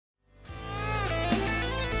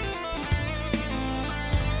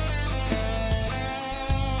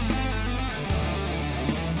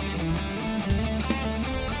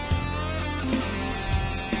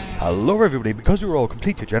Hello everybody, because you're all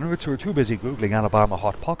complete degenerates who are too busy googling Alabama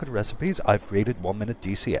Hot Pocket recipes, I've created 1 Minute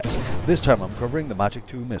DCS. This time I'm covering the Magic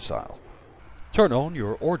 2 missile. Turn on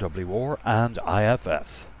your RWR and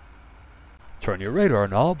IFF. Turn your radar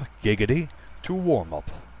knob, giggity, to warm up.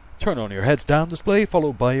 Turn on your heads down display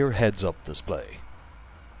followed by your heads up display.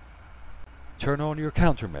 Turn on your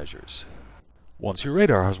countermeasures. Once your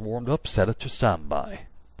radar has warmed up, set it to standby.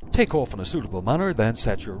 Take off in a suitable manner, then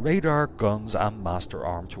set your radar, guns and master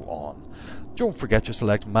arm to on. Don't forget to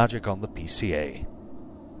select Magic on the PCA.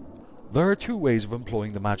 There are two ways of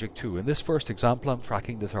employing the Magic 2. In this first example I'm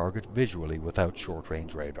tracking the target visually without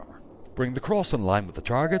short-range radar. Bring the cross in line with the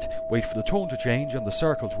target, wait for the tone to change and the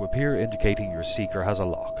circle to appear indicating your seeker has a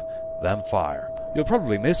lock. Then fire. You'll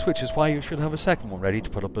probably miss, which is why you should have a second one ready to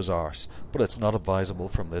put up his arse, but it's not advisable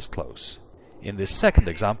from this close. In this second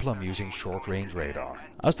example I'm using short-range radar.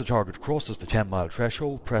 As the target crosses the 10-mile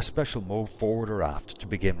threshold, press special mode forward or aft to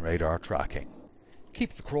begin radar tracking.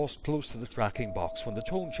 Keep the cross close to the tracking box. When the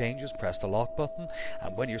tone changes, press the lock button,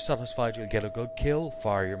 and when you're satisfied you'll get a good kill,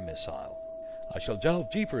 fire your missile. I shall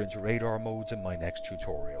delve deeper into radar modes in my next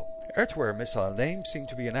tutorial. Earthware missile names seem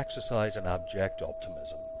to be an exercise in abject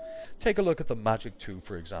optimism. Take a look at the Magic 2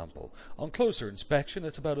 for example. On closer inspection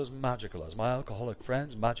it's about as magical as my alcoholic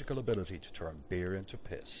friend's magical ability to turn beer into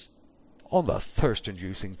piss. On that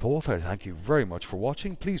thirst-inducing thought, I thank you very much for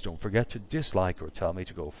watching. Please don't forget to dislike or tell me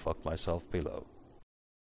to go fuck myself below.